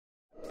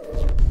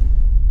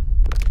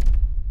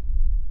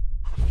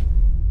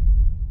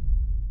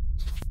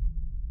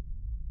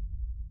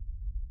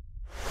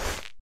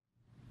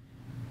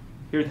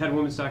Here with head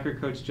women's soccer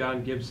coach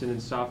John Gibson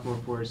and sophomore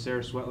forward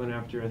Sara Swetland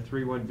after a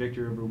 3-1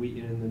 victory over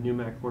Wheaton in the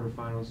NEWMAC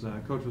quarterfinals.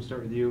 Coach, we'll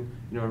start with you.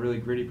 A really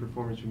gritty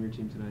performance from your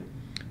team tonight.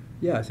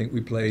 Yeah, I think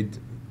we played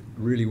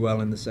really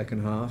well in the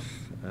second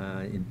half.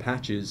 In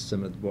patches,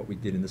 some of what we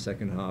did in the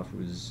second half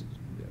was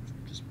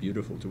just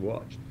beautiful to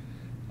watch.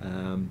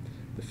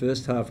 The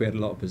first half we had a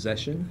lot of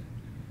possession.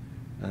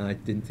 I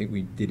didn't think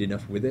we did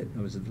enough with it.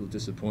 I was a little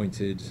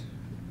disappointed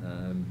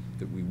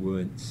that we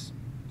weren't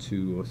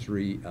 2 or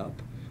 3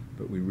 up,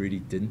 but we really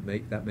didn't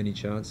make that many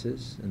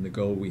chances. And the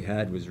goal we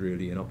had was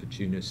really an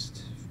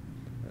opportunist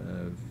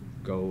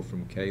goal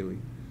from Kaylee,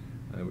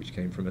 which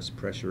came from us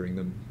pressuring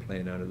them,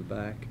 playing out of the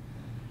back.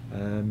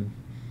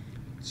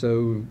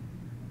 So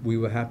we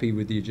were happy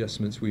with the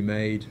adjustments we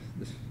made,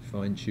 the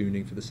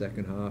fine-tuning for the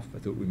second half. I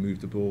thought we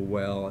moved the ball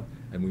well,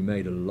 and we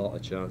made a lot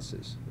of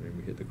chances. I mean,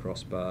 we hit the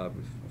crossbar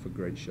off a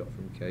great shot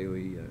from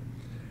Kaylee.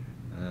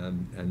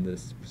 And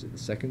was it the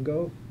second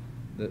goal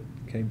that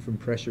came from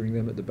pressuring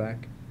them at the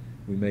back?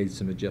 We made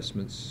some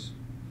adjustments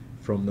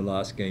from the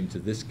last game to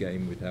this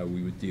game with how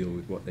we would deal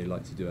with what they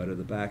like to do out of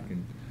the back,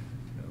 and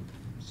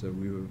so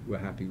we were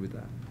happy with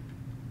that.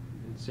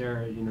 And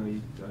Sara,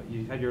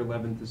 you had your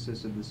 11th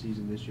assist of the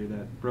season this year.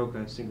 That broke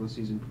a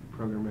single-season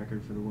program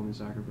record for the women's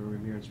soccer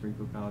program here at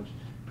Springfield College.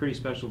 Pretty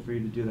special for you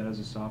to do that as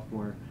a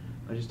sophomore.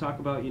 Just talk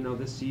about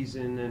this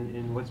season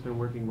and what's been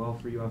working well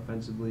for you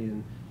offensively,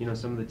 and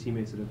some of the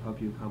teammates that have helped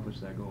you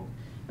accomplish that goal.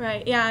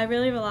 Right. Yeah, I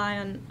really rely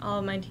on all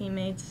of my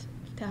teammates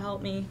to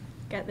help me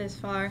get this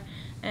far,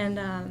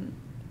 and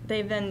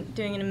they've been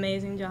doing an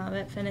amazing job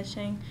at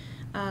finishing.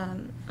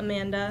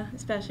 Amanda,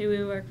 especially,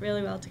 we work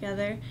really well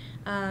together.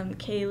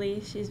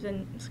 Kaylee, she's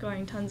been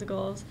scoring tons of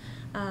goals.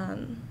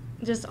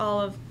 Just all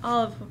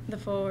of the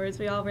forwards,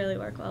 we all really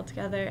work well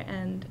together,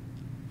 and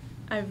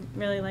I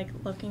really like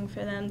looking for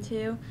them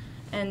too,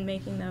 and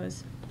making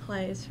those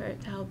plays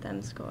to help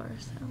them score.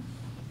 So.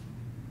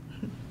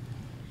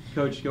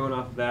 Coach, going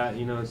off of that,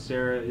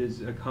 Sara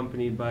is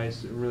accompanied by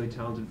some really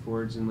talented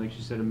forwards, and like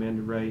she said,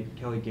 Amanda Wright,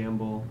 Kelly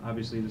Gamble,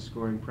 obviously the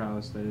scoring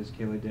prowess that is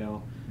Kayla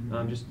Dale.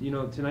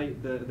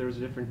 Tonight there was a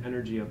different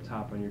energy up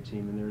top on your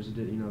team, and there was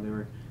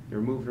they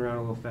were moving around a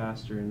little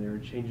faster, and they were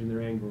changing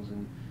their angles,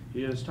 and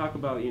just talk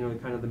about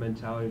kind of the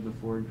mentality of the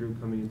forward group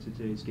coming into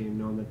today's game,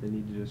 knowing that they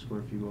needed to score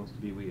a few goals to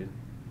beat Wheaton.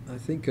 I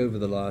think over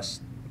the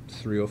last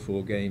 3 or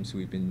 4 games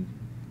we've been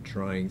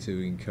trying to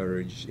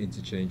encourage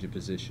interchange of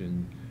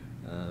position.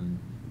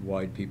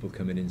 Wide people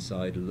coming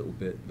inside a little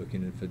bit,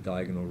 looking for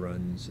diagonal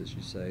runs, as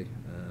you say,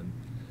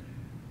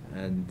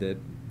 and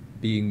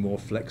being more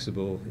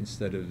flexible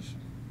instead of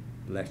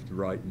left,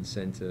 right, and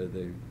centre.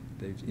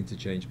 They've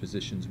interchanged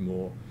positions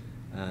more.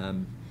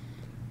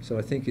 So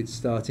I think it's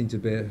starting to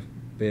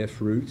bear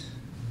fruit.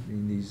 I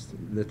mean, these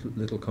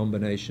little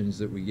combinations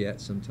that we get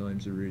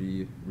sometimes are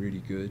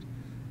really good.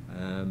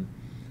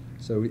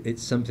 So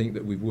it's something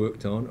that we've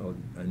worked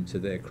on, and to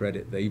their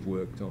credit, they've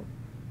worked on,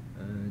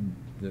 and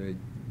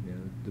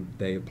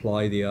they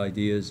apply the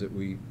ideas that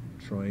we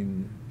try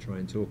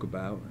and talk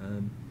about.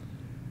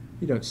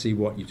 You don't see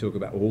what you talk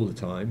about all the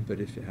time, but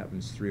if it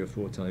happens 3 or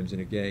 4 times in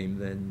a game,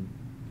 then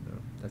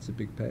that's a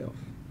big payoff.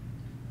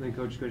 And then,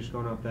 Coach, just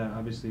going off that,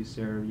 obviously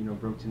Sara,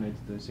 broke tonight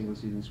the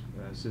single-season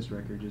assist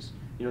record. Just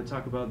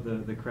talk about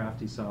the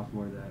crafty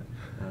sophomore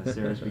that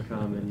Sara's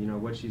become,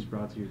 and what she's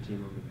brought to your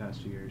team over the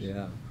past 2 years.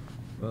 Yeah,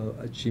 well,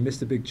 she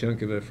missed a big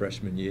chunk of her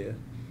freshman year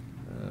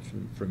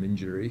from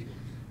injury.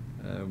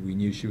 We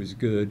knew she was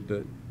good,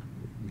 but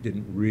we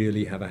didn't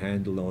really have a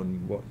handle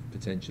on what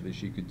potentially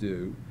she could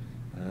do.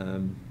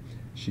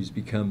 She's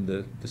become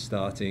the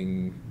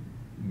starting,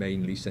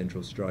 mainly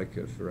central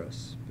striker for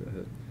us.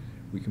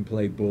 We can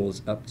play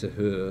balls up to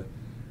her,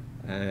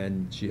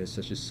 and she has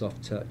such a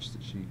soft touch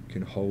that she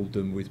can hold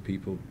them with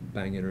people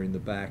banging her in the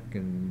back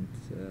and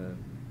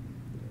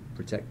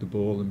protect the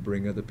ball and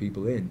bring other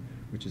people in,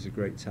 which is a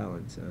great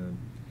talent.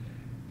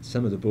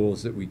 Some of the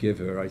balls that we give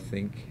her, I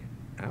think,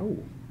 ow.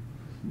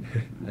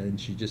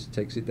 And she just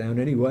takes it down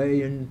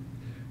anyway and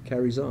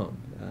carries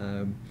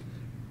on.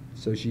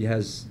 So she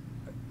has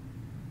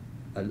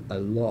a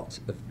lot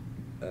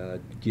of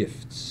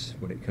gifts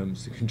when it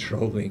comes to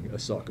controlling a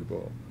soccer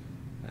ball,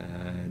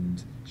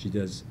 and she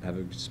does have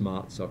a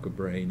smart soccer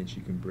brain, and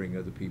she can bring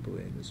other people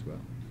in as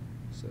well.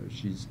 So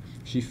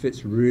she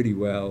fits really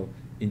well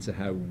into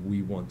how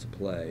we want to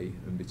play,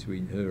 and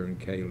between her and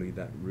Kaylee,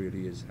 that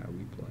really is how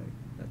we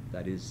play.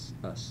 That is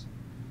us.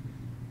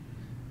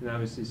 And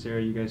obviously,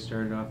 Sara, you guys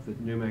started off the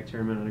NEWMAC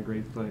tournament on a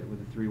great foot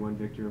with a 3-1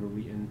 victory over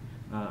Wheaton.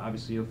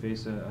 Obviously, you'll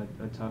face a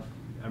tough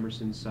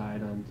Emerson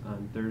side on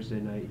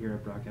Thursday night here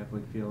at Brock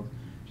Athletic Field.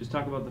 Just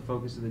talk about the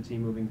focus of the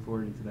team moving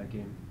forward into that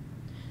game.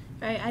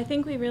 Right, I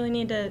think we really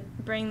need to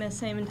bring the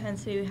same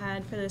intensity we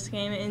had for this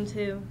game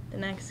into the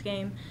next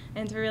game,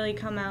 and to really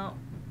come out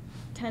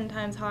 10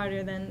 times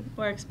harder than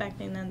we're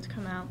expecting them to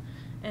come out,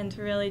 and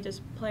to really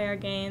just play our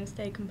game,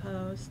 stay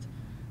composed,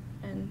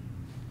 and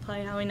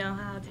play how we know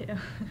how to.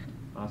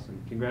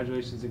 Awesome.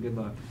 Congratulations and good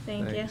luck.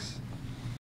 Thanks. You.